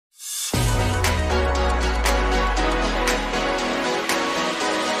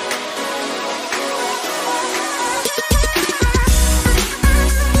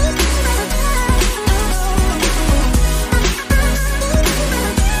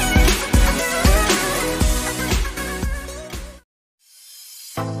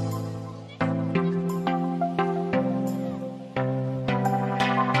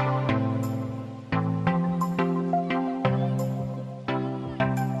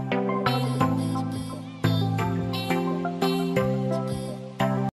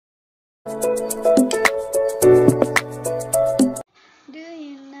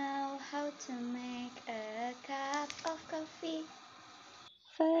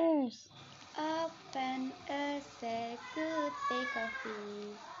First, open a good day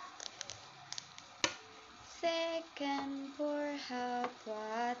coffee. Second, pour hot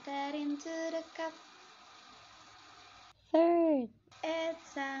water into the cup. Third, add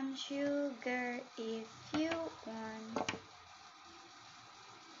some sugar if you want.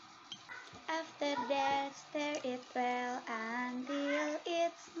 After that, stir it well until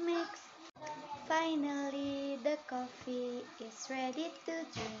it's mixed. Finally, the coffee is ready to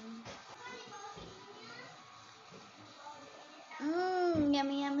drink.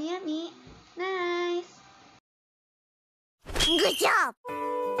 Yummy, yummy, yummy. Nice. Good job!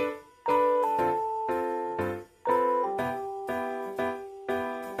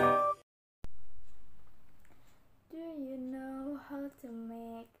 Do you know how to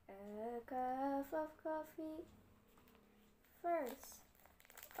make a cup of coffee? First,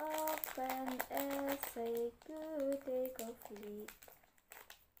 open a good day coffee.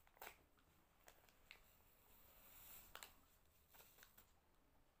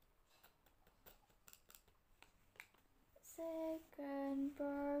 Second,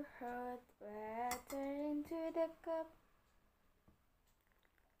 pour hot water into the cup.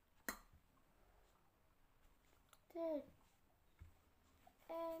 Third,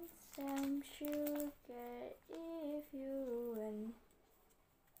 add some sugar if you want.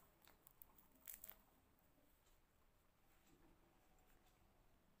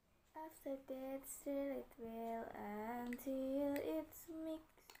 After that, stir it well until it's mixed.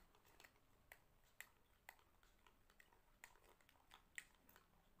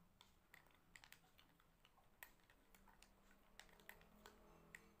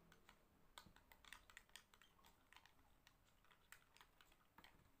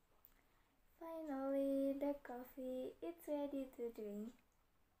 Finally, the coffee is ready to drink.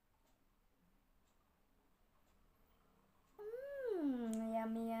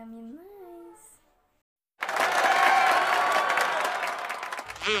 Yummy, yummy, nice.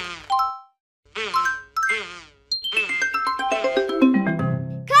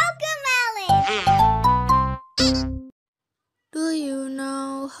 Do you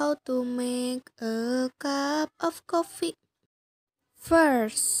know how to make a cup of coffee?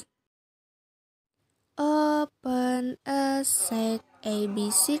 First, open a set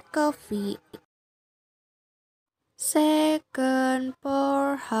ABC coffee. Second,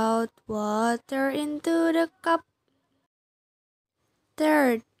 pour hot water into the cup.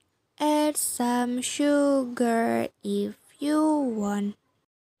 Third, add some sugar if you want.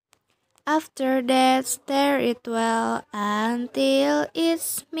 After that, stir it well until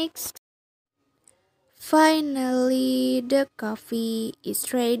it's mixed. Finally, the coffee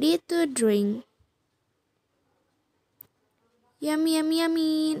is ready to drink. Yummy, yummy,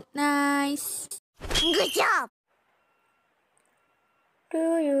 yummy. Nice. Good job!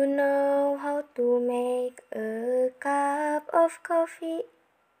 Do you know how to make a cup of coffee?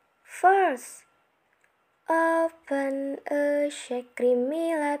 First, open a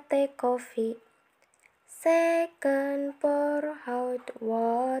creamy latte coffee. Second, pour hot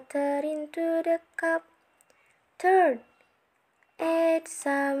water into the cup. Third, add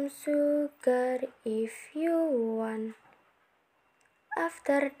some sugar if you want.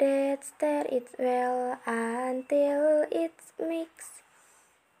 After that, stir it well until it's mixed.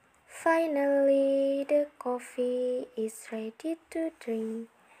 Finally, the coffee is ready to drink.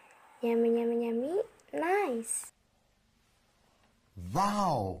 Yummy, yummy, yummy. Nice.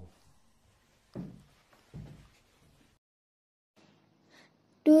 Wow!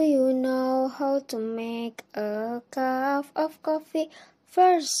 Do you know how to make a cup of coffee?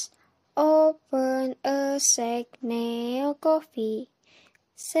 First, open a Signal coffee.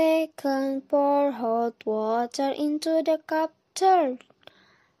 Second, pour hot water into the cup. Third,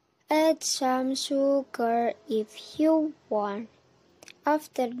 add some sugar if you want.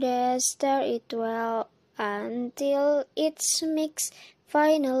 After that, stir it well until it's mixed.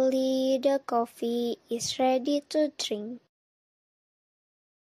 Finally, the coffee is ready to drink.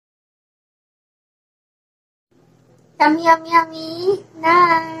 Yummy, yummy, yummy.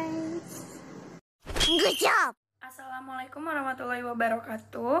 Nice. Good job! Assalamualaikum warahmatullahi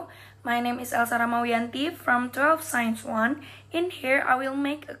wabarakatuh. My name is Elsa Ramawianti from 12 Science 1. In here, I will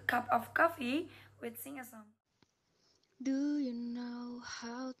make a cup of coffee with sing a song. Do you know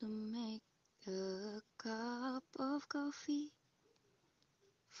how to make a cup of coffee?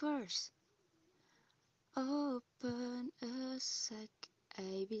 First, open a set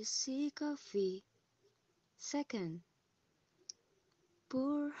ABC coffee. Second,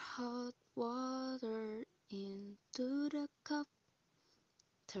 pour hot water into the cup.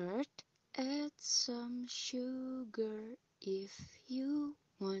 Third, add some sugar if you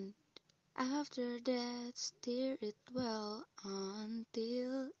want. After that, stir it well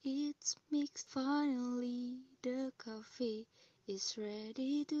until it's mixed. Finally, the coffee is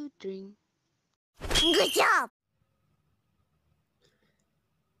ready to drink. Good job!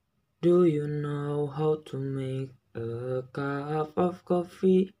 Do you know how to make a cup of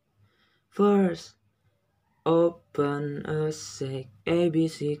coffee? First, open a sack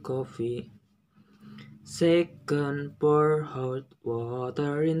ABC coffee. Second, pour hot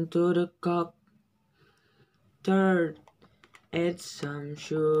water into the cup. Third, add some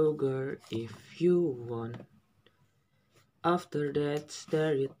sugar if you want. After that,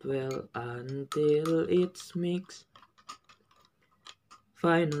 stir it well until it's mixed.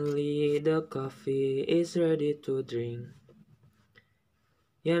 Finally, the coffee is ready to drink.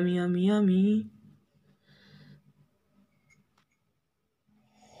 Yummy, yummy, yummy.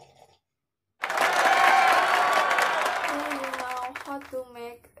 Do you know how to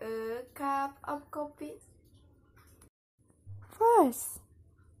make a cup of coffee? First,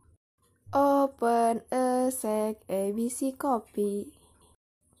 open a sack ABC coffee.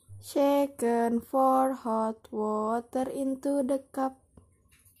 Second, pour hot water into the cup.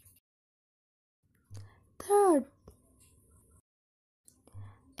 Third,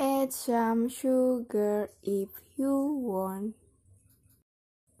 add some sugar if you want.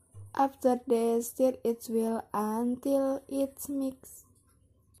 After that, stir it well until it's mixed.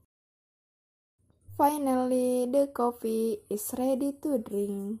 Finally, the coffee is ready to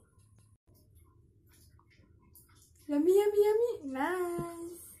drink. Yummy, yummy, yummy.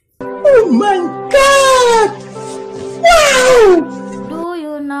 Nice. Oh my god! Wow! Do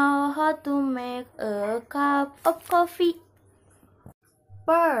you know how to make a cup of coffee?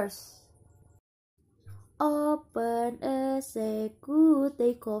 First, open a sack good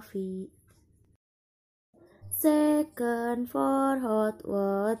day coffee. Second, pour hot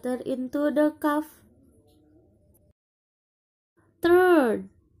water into the cup. Third,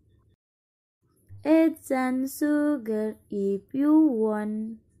 add some sugar if you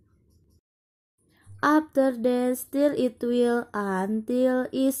want. After that, stir it well until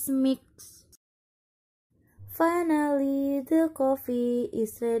it's mixed. Finally, the coffee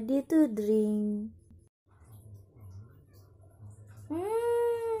is ready to drink.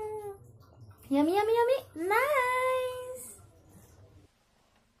 Yummy, yummy, yummy. Nice.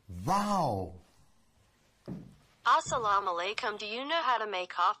 Wow! Assalamu alaikum. Do you know how to make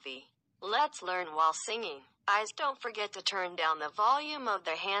coffee? Let's learn while singing. Guys, don't forget to turn down the volume of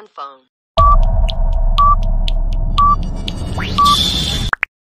their handphone.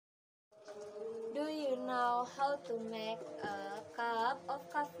 Do you know how to make a cup of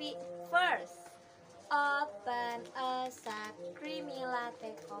coffee? First, open a sack creamy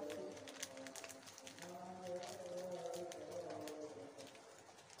latte coffee.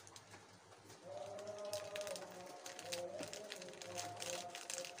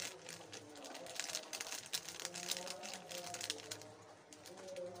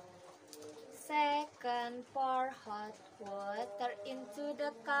 Second, pour hot water into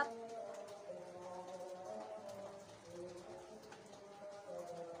the cup.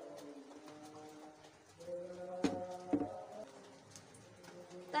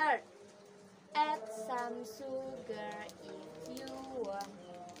 Third, add some sugar if you want.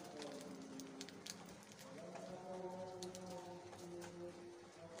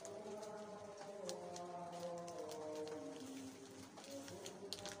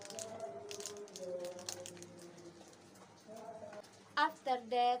 After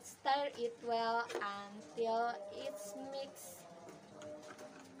that, stir it well until it's mixed.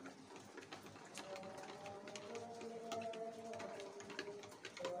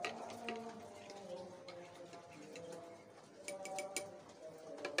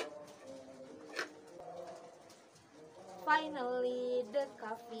 Finally, the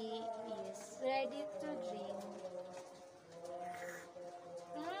coffee is ready to drink.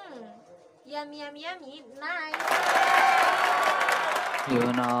 Yummy, yummy, yummy. Nice.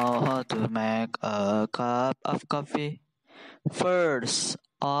 You know how to make a cup of coffee? First,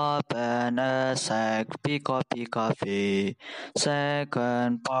 open a sack coffee.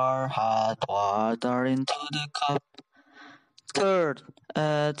 Second, pour hot water into the cup. Third,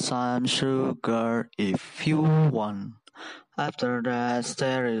 add some sugar if you want. After that,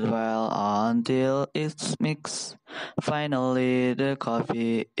 stir it well until it's mixed. Finally, the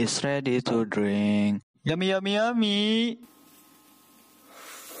coffee is ready to drink. Yummy, yummy, yummy!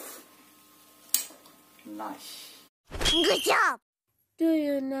 Nice. Good job. Do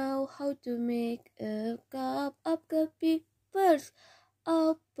you know how to make a cup of coffee? First,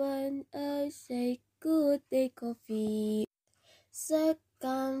 open a sack good day coffee. Second,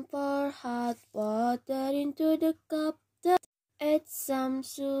 Second, pour hot water into the cup. Add some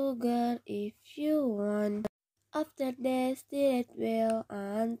sugar if you want. After that, stir it well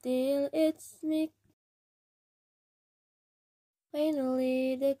until it's mixed.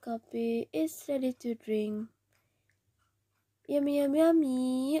 Finally, the coffee is ready to drink. Yummy, yummy,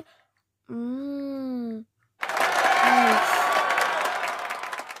 yummy. Nice.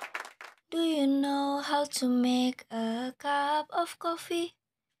 Do you know how to make a cup of coffee?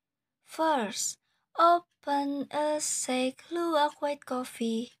 First, open a shake luwak white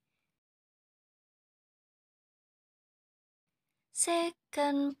coffee.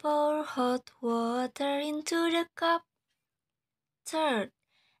 Second, pour hot water into the cup. Third,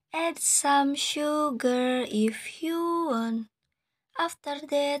 add some sugar if you want. After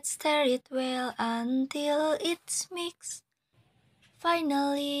that, stir it well until it's mixed.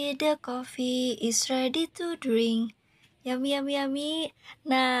 Finally, the coffee is ready to drink. Yummy, yummy, yummy.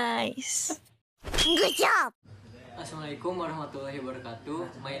 Nice. Good job! Assalamualaikum warahmatullahi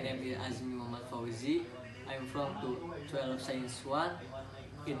wabarakatuh. My name is Azmi Muhammad Fauzi. I'm from 12 Science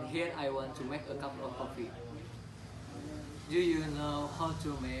 1. In here I want to make a cup of coffee. Do you know how to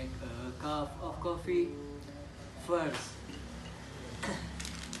make a cup of coffee? First,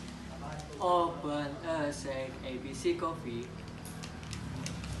 open a shake ABC coffee.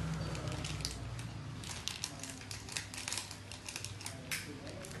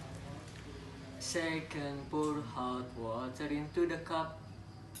 Second, pour hot water into the cup.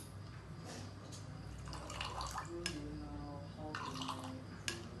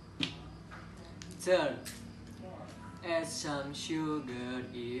 Third, add some sugar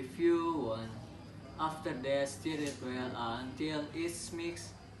if you want. After that, stir it well until it's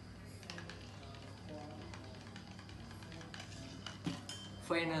mixed.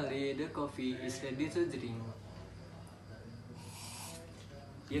 Finally, the coffee is ready to drink.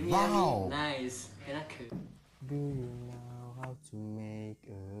 Yummy, yummy, nice, enak. Do you know how to make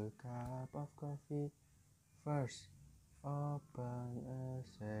a cup of coffee? First, open a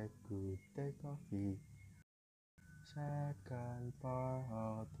shake good day coffee. Second, pour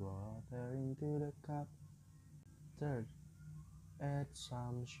hot water into the cup. Third, add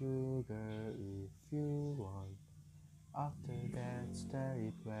some sugar if you want. After that,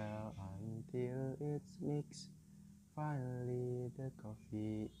 stir it well until it's mixed. Finally, the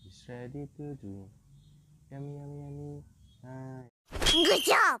coffee is ready to drink. Yummy, yummy, yummy. Nice. Good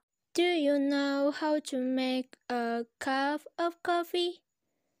job! Do you know how to make a cup of coffee?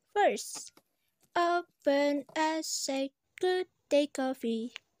 First, open a shake good day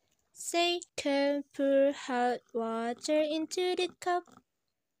coffee. Second, pour hot water into the cup.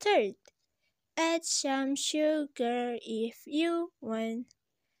 Third, add some sugar if you want.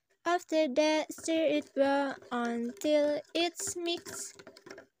 After that, stir it well until it's mixed.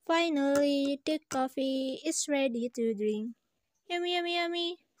 Finally, the coffee is ready to drink. Yummy, yummy,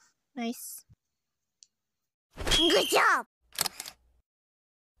 yummy. Nice. Good job!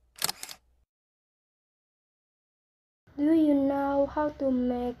 Do you know how to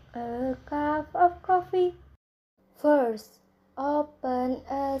make a cup of coffee? First, open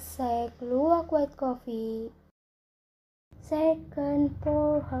a shake luwak white coffee. Second,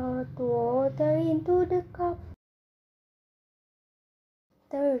 pour hot water into the cup.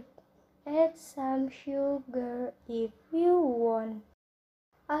 Third, add some sugar if you want.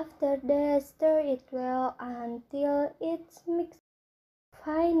 After that, stir it well until it's mixed.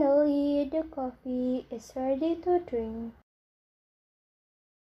 Finally, the coffee is ready to drink.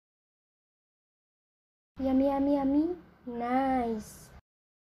 Yummy, yummy, yummy. Nice.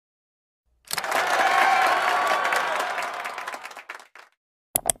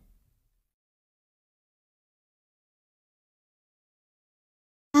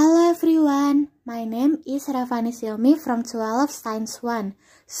 Hello everyone, my name is Ravani Silmi from 12 Science 1.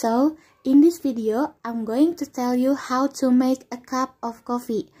 So, in this video, I'm going to tell you how to make a cup of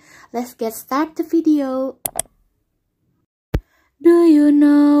coffee. Let's get started the video. Do you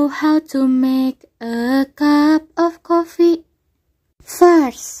know how to make a cup of coffee?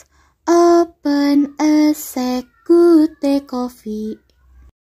 First, open a shake good day coffee.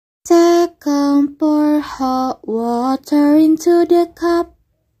 Second, pour hot water into the cup.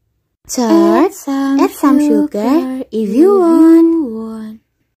 Third, add some sugar if you want.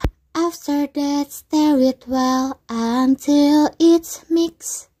 After that, stir it well until it's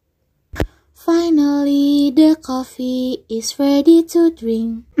mixed. Finally, the coffee is ready to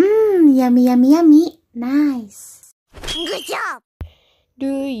drink. Yummy, yummy, yummy. Nice. Good job!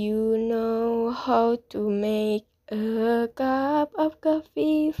 Do you know how to make a cup of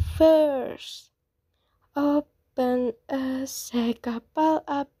coffee? First, open Open a kapal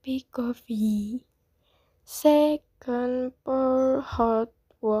api coffee. Second, pour hot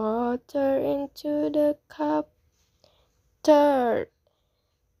water into the cup. Third,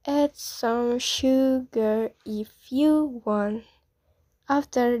 add some sugar if you want.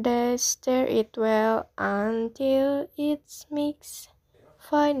 After that, stir it well until it's mixed.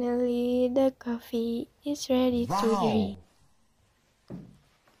 Finally, the coffee is ready to drink.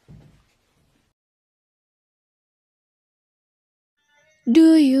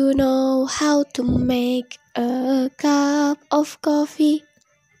 Do you know how to make a cup of coffee?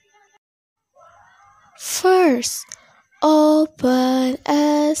 First, open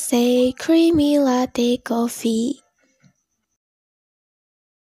a creamy latte coffee.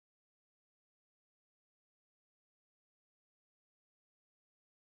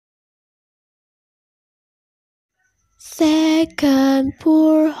 Second,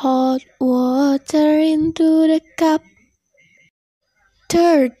 pour hot water into the cup.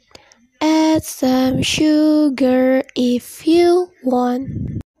 Third, add some sugar if you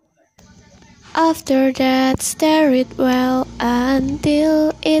want. After that, stir it well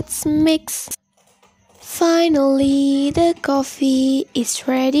until it's mixed. Finally, the coffee is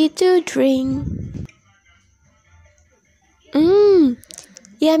ready to drink.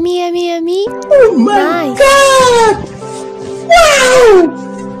 Yummy, yummy, yummy. Oh my Nice. God! Wow!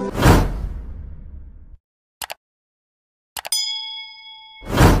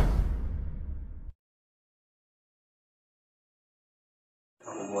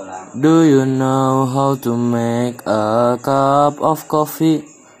 Do you know how to make a cup of coffee?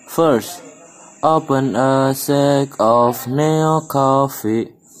 First, open a sack of Neo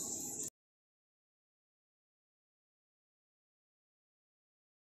coffee.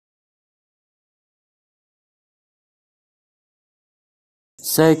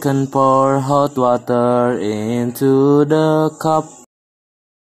 Second, pour hot water into the cup.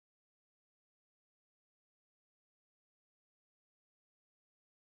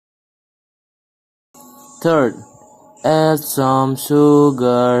 Third, add some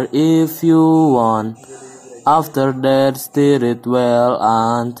sugar if you want. After that, stir it well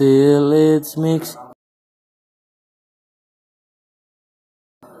until it's mixed.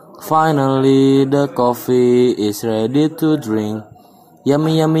 Finally, the coffee is ready to drink.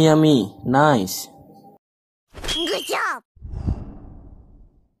 Yummy, yummy, yummy. Nice. Good job!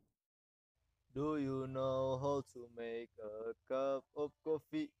 Do you know how to make a cup of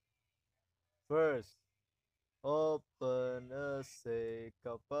coffee? First, open a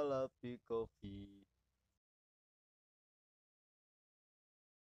kapal api coffee.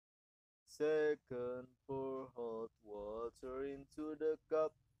 Second, pour hot water into the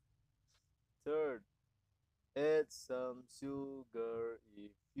cup. Third, add some sugar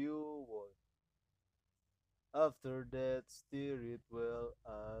if you want. After that, stir it well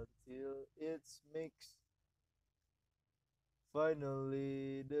until it's mixed.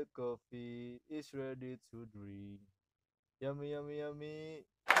 Finally, the coffee is ready to drink. Yummy, yummy, yummy.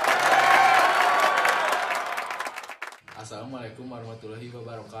 Assalamualaikum warahmatullahi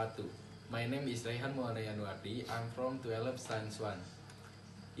wabarakatuh. My name is Raihan Maulana Yanuardi. I'm from 12 Science 1.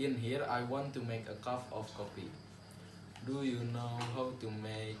 In here, I want to make a cup of coffee. Do you know how to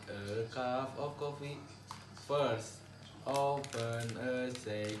make a cup of coffee? First, open a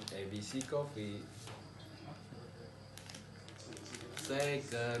ABC coffee.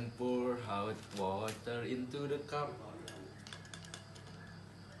 Second, pour hot water into the cup.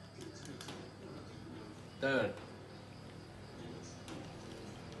 Third,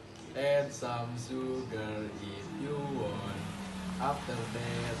 add some sugar if you want. After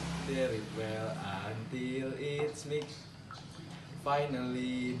that, stir it well until it's mixed.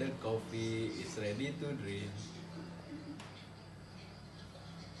 Finally, the coffee is ready to drink.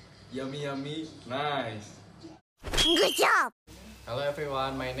 Yummy, yummy, nice. Good job! Hello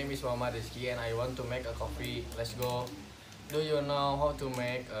everyone, my name is Muhammad Rizky and I want to make a coffee. Let's go. Do you know how to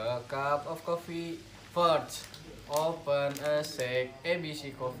make a cup of coffee? First, open a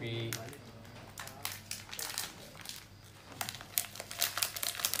ABC coffee.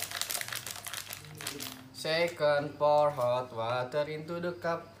 Second, pour hot water into the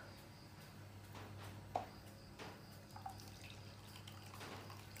cup.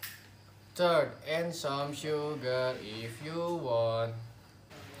 Third, add some sugar if you want.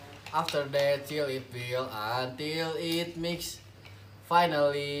 After that, chill it well until it mix.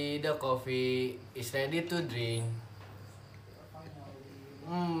 Finally, the coffee is ready to drink.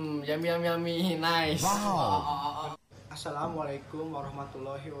 Yummy, yummy, yummy, nice. Wow. Assalamualaikum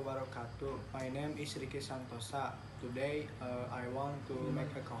warahmatullahi wabarakatuh. My name is Ricky Santosa. Today I want to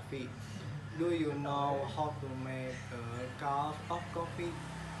make a coffee. Do you know how to make a cup of coffee?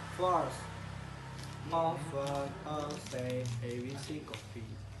 First, open a set ABC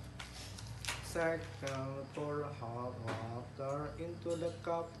coffee. Second, pour hot water into the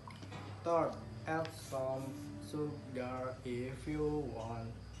cup. Third, add some sugar if you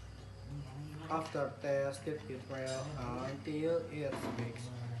want. After tasting it well until it's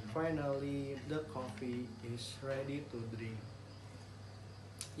mixed. Finally, the coffee is ready to drink.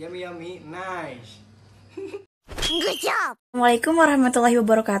 Yummy yummy, nice. Good job! Assalamualaikum warahmatullahi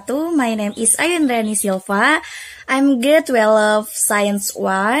wabarakatuh. My name is Ayun Rani Silva. I'm grade 12 Science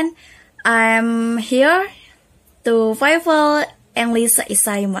 1. I'm here to fulfill English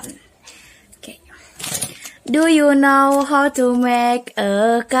assignment. Okay. Do you know how to make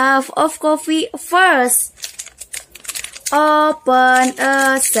a cup of coffee? First, open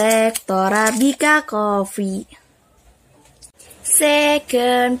a Sector Arabica coffee.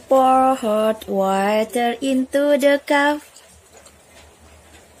 Second, pour hot water into the cup.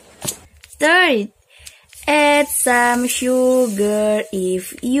 Third, add some sugar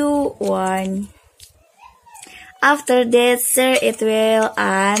if you want. After that, stir it well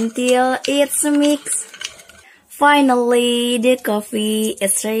until it's mixed. Finally, the coffee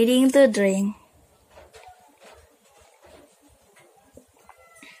is ready to drink.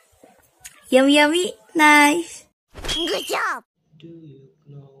 Yummy yummy, nice. Good job! Do you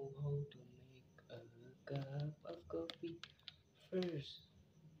know how to make a cup of coffee? First,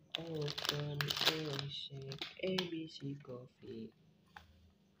 open a shake ABC coffee.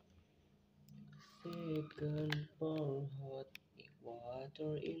 Second, pour hot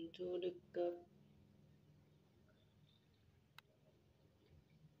water into the cup.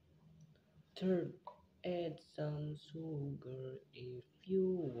 Third, add some sugar if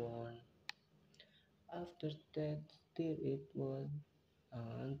you want. After that, stir it well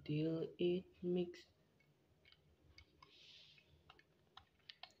until it mixed.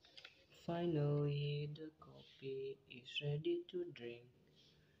 Finally, the coffee is ready to drink.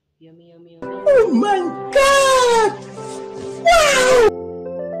 Yummy, yummy, yummy. Oh my God! Wow!